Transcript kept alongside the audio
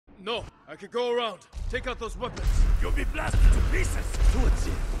No, I could go around. Take out those weapons. You'll be blasted to pieces!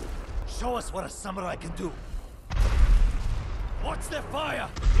 Tsushima, show us what a samurai can do. Watch their fire!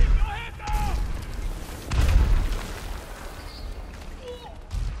 Keep your head down!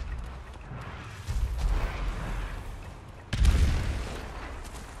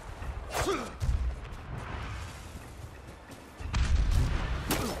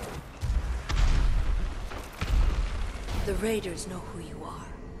 The raiders know who you are.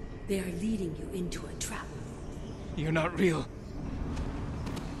 They are leading you into a trap. You're not real.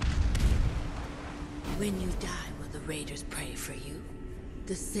 When you die, will the raiders pray for you?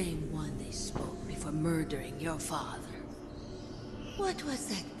 The same one they spoke before murdering your father. What was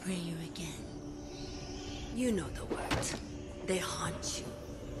that prayer again? You know the words. They haunt you.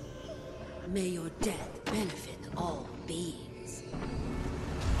 May your death benefit all beings.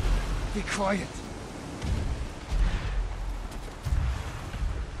 Be quiet.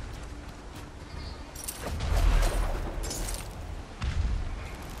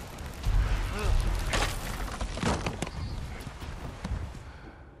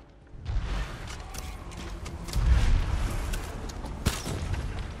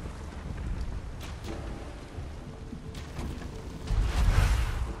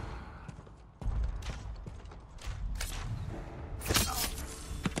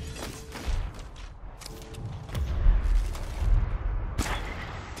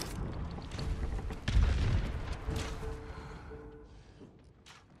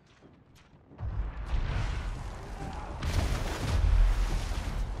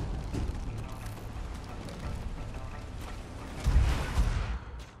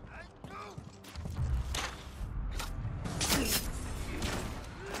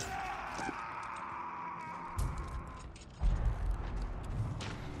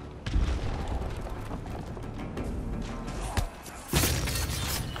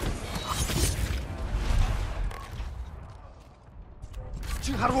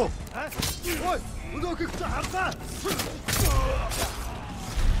 Harvo! Ой! Өнөөх их харлаа!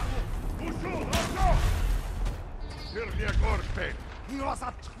 Sylvia Gorpe! Энэ бас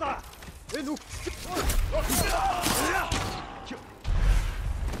алчлаа! Энэ үг...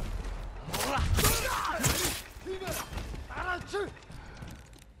 Араач!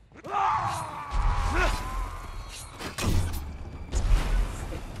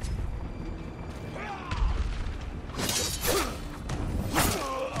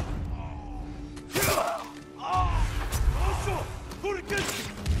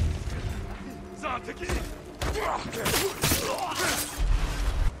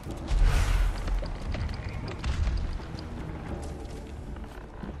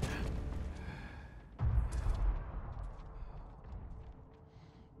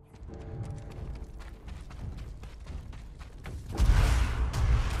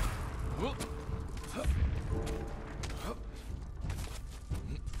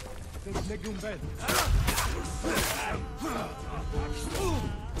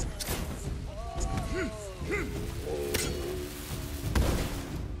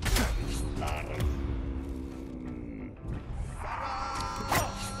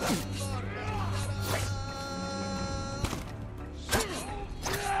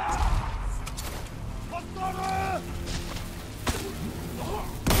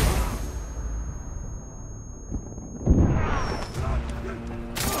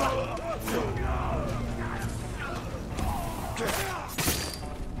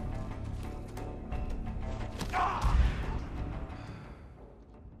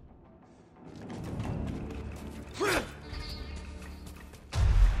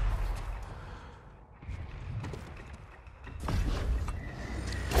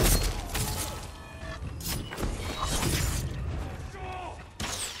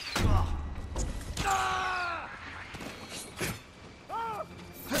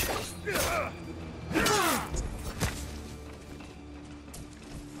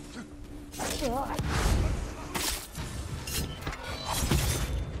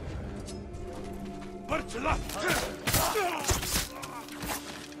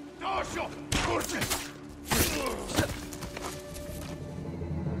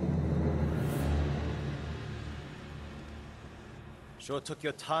 Sure took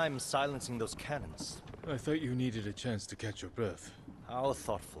your time silencing those cannons. I thought you needed a chance to catch your breath. How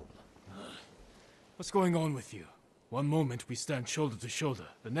thoughtful. What's going on with you? One moment we stand shoulder to shoulder,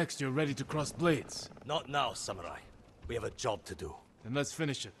 the next you're ready to cross blades. Not now, samurai. We have a job to do. Then let's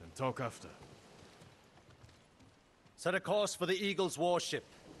finish it and talk after. Set a course for the Eagle's warship.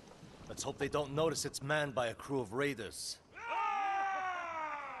 Let's hope they don't notice it's manned by a crew of raiders.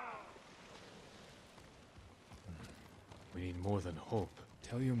 We need more than hope.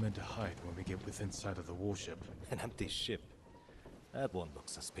 Tell your men to hide when we get within sight of the warship. An empty ship. That won't look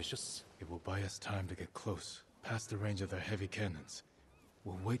suspicious. It will buy us time to get close, past the range of their heavy cannons.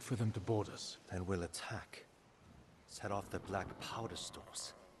 We'll wait for them to board us. Then we'll attack. Set off their black powder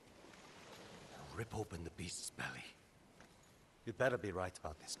stores. And rip open the beast's belly. You'd better be right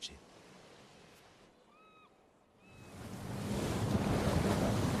about this, Jin.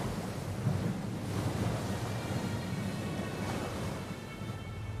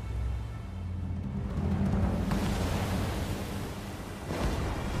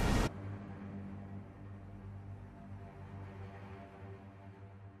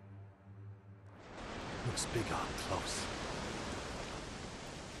 Looks bigger up close.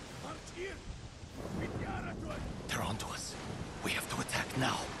 They're onto us. We have to attack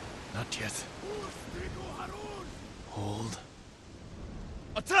now. Not yet. Hold.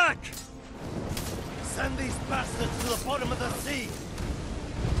 Attack! Send these bastards to the bottom of the sea!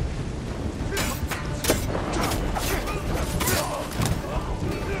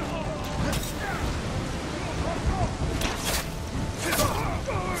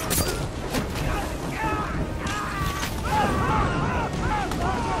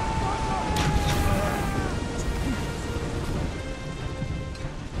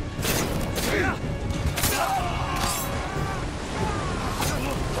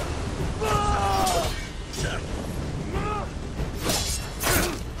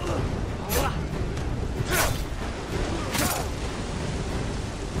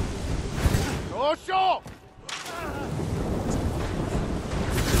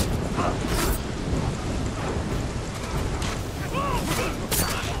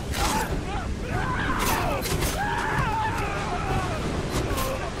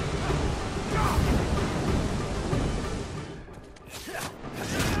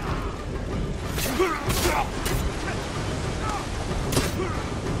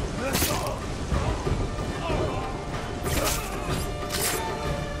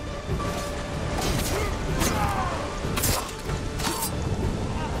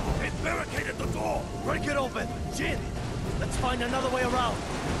 Break it open! Jin! Let's find another way around!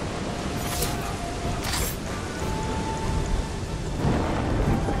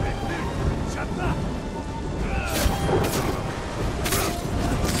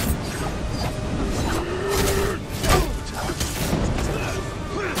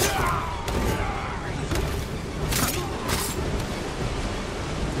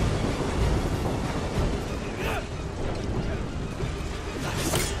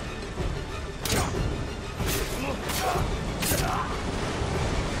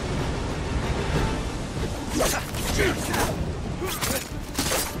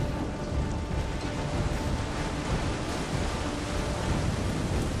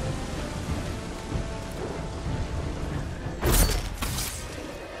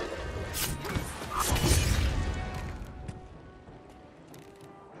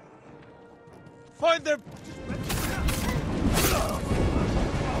 Find their...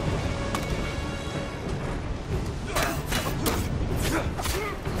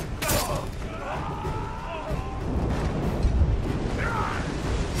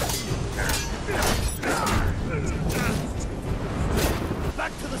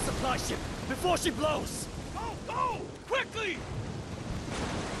 Back to the supply ship, before she blows! Go! Go! Quickly!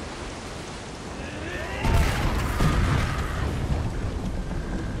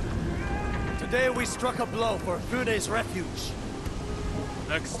 Today we struck a blow for Fune's refuge.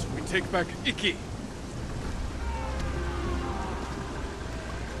 Next, we take back Iki.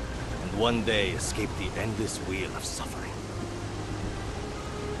 And one day escape the endless wheel of suffering.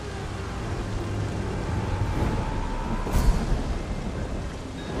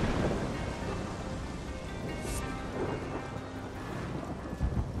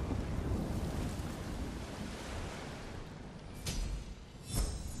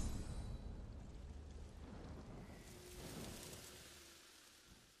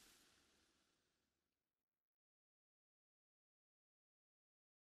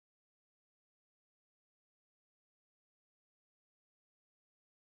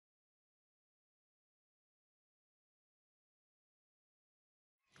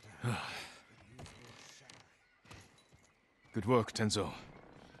 Good work, Tenzo.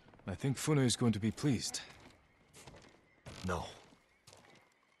 I think Fune is going to be pleased. No.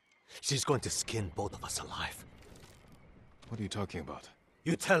 She's going to skin both of us alive. What are you talking about?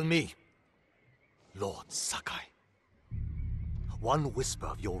 You tell me, Lord Sakai. One whisper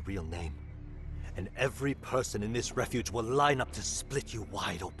of your real name, and every person in this refuge will line up to split you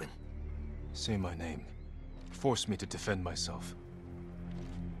wide open. Say my name. Force me to defend myself.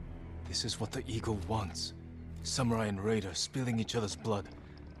 This is what the Eagle wants. Samurai and Raider spilling each other's blood,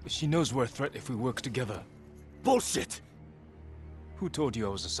 She knows we're a threat if we work together. Bullshit! Who told you I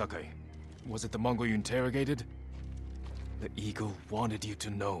was a Sakai? Was it the Mongol you interrogated? The Eagle wanted you to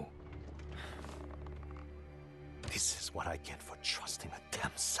know. This is what I get for trusting a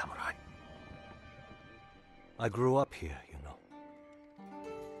damn samurai. I grew up here, you know.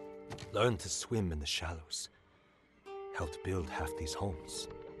 Learned to swim in the shallows. Helped build half these homes.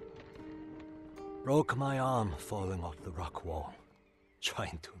 Broke my arm falling off the rock wall,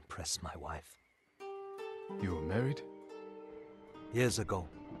 trying to impress my wife. You were married? Years ago.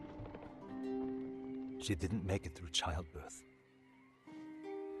 She didn't make it through childbirth.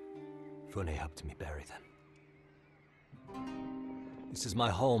 Fune helped me bury them. This is my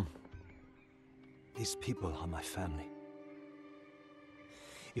home. These people are my family.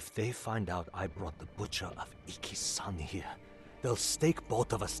 If they find out I brought the butcher of Iki-san here, they'll stake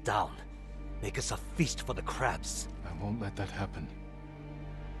both of us down. Make us a feast for the crabs. I won't let that happen.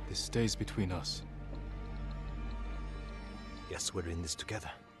 This stays between us. Guess we're in this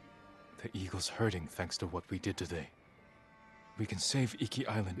together. The Eagle's hurting thanks to what we did today. We can save Iki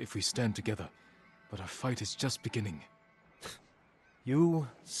Island if we stand together, but our fight is just beginning. You,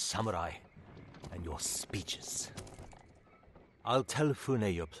 samurai, and your speeches. I'll tell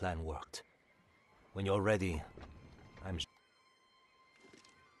Fune your plan worked. When you're ready, I'm...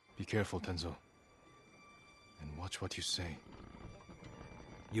 Be careful, Tenzo. And watch what you say.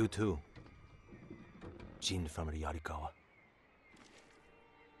 You too. Jin from Yarikawa.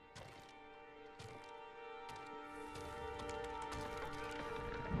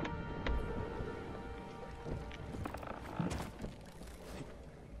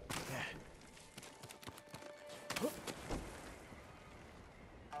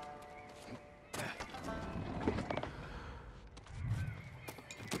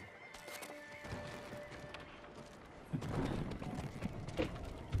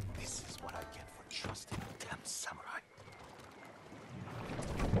 Trusting a damn samurai.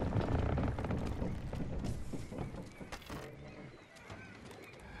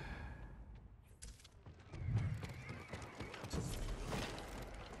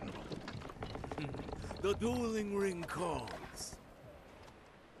 The dueling ring calls.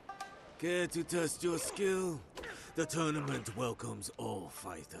 Care to test your skill? The tournament welcomes all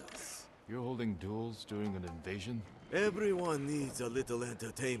fighters. You're holding duels during an invasion? Everyone needs a little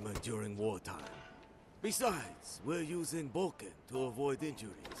entertainment during wartime. Besides, we're using Boken to avoid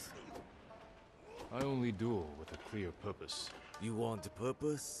injuries. I only duel with a clear purpose. You want a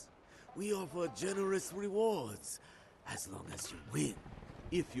purpose? We offer generous rewards, as long as you win.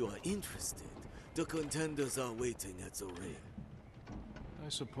 If you are interested, the contenders are waiting at the ring. I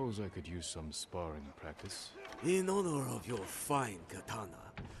suppose I could use some sparring practice. In honor of your fine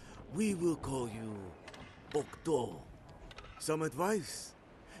katana, we will call you Okto. Some advice?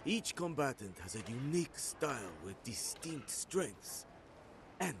 Each combatant has a unique style with distinct strengths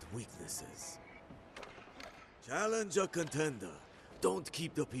and weaknesses. Challenge a contender. Don't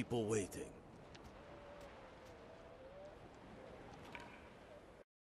keep the people waiting.